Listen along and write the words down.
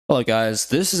Hello guys,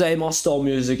 this is Amosdoll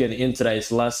Music, and in today's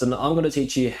lesson I'm going to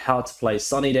teach you how to play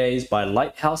Sunny Days by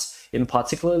Lighthouse. In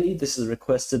particularly, this is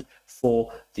requested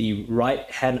for the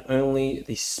right hand only,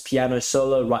 the piano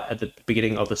solo right at the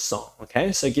beginning of the song.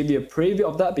 Okay, so give you a preview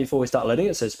of that before we start learning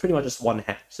it. So it's pretty much just one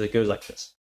hand, so it goes like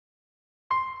this.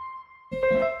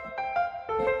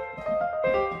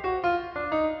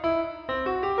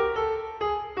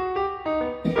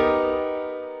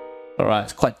 Alright,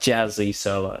 it's quite jazzy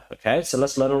solo. Okay, so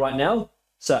let's learn it right now.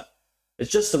 So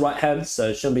it's just the right hand, so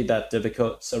it shouldn't be that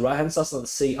difficult. So right hand starts on the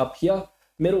C up here,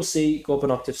 middle C, go up an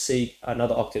octave C,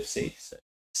 another octave C. So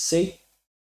C,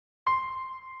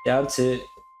 down to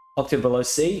octave below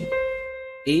C,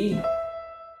 E,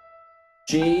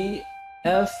 G,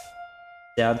 F,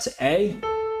 down to A,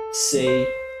 C,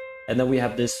 and then we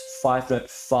have this 5-note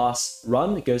fast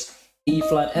run. It goes E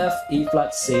flat F, E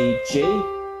flat C, G,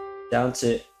 down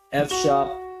to F sharp,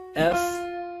 F,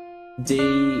 D,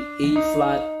 E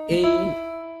flat, E,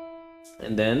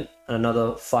 and then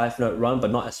another 5-note run,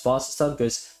 but not as fast this time.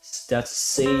 Goes down to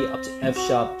C, up to F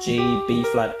sharp, G, B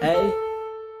flat, A,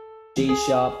 G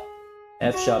sharp,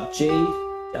 F sharp, G,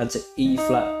 down to E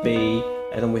flat, B,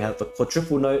 and then we have the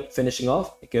quadruple note finishing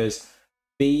off. It goes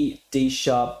B, D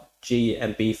sharp, G,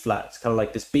 and B flat. It's kind of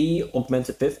like this B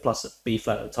augmented fifth plus a B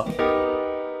flat at the top.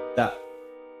 That.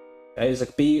 Okay, it's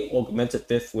like B augmented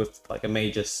fifth with like a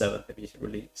major 7, if you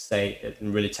really say it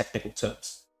in really technical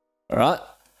terms. Alright,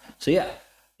 so yeah,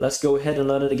 let's go ahead and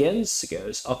learn it again. So it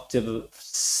goes octave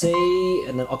C,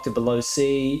 and then octave below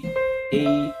C,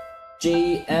 E,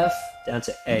 G, F, down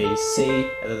to A, C,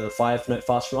 and then the 5-note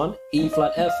fast run, E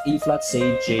flat F, E flat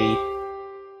C, G,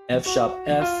 F sharp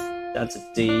F, down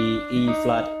to D, E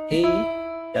flat E,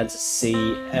 down to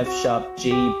C, F sharp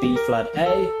G, B flat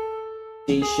A,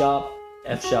 D sharp,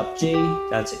 F sharp G,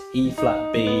 down to E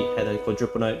flat B, and then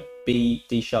quadruple note B,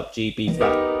 D sharp G, B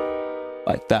flat,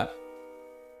 like that.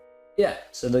 Yeah,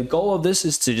 so the goal of this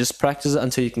is to just practice it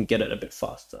until you can get it a bit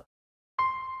faster.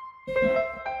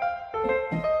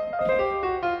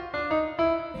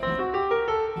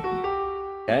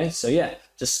 Okay, so yeah,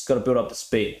 just gotta build up the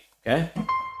speed, okay?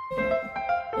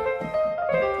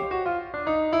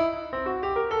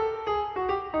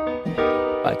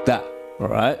 Like that.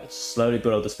 Alright, slowly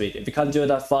build up the speed. If you can't do it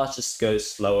that fast, just go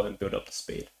slower and build up the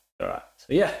speed. Alright, so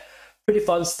yeah, pretty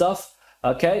fun stuff.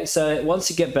 Okay, so once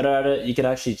you get better at it, you can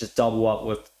actually just double up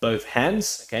with both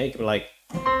hands. Okay, you can be like...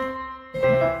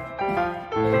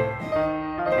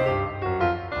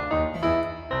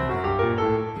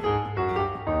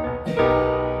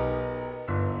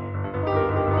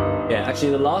 Yeah,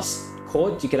 actually the last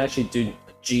chord, you can actually do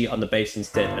G on the bass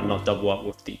instead and not double up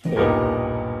with the chord.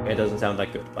 Okay, it doesn't sound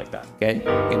that good like that. Okay, you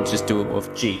can just do it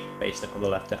with G based on the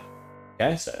left hand.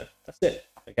 Okay, so that's it.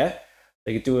 Okay,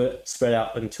 so you can do it spread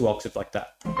out in 2 octaves like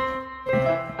that.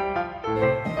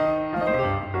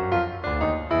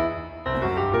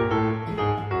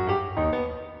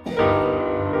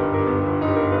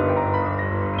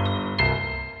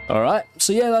 Alright,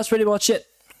 so yeah, that's pretty much it.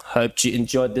 Hope you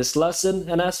enjoyed this lesson,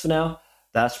 and as for now,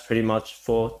 that's pretty much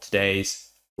for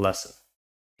today's lesson.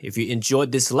 If you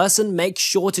enjoyed this lesson, make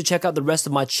sure to check out the rest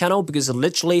of my channel, because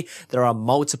literally there are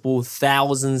multiple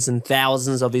thousands and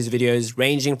thousands of these videos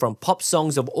ranging from pop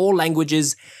songs of all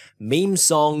languages, meme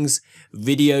songs,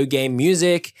 video game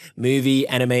music, movie,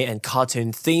 anime, and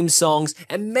cartoon theme songs,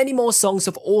 and many more songs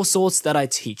of all sorts that I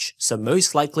teach. So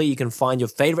most likely you can find your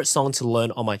favorite song to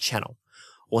learn on my channel.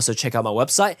 Also check out my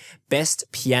website,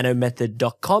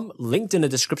 bestpianomethod.com, linked in the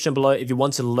description below if you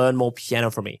want to learn more piano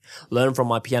from me. Learn from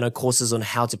my piano courses on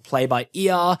how to play by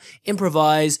ear,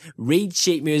 improvise, read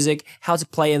sheet music, how to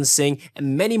play and sing,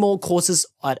 and many more courses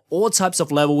at all types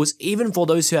of levels, even for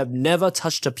those who have never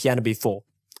touched a piano before.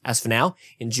 As for now,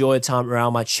 enjoy your time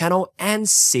around my channel and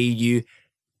see you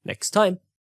next time.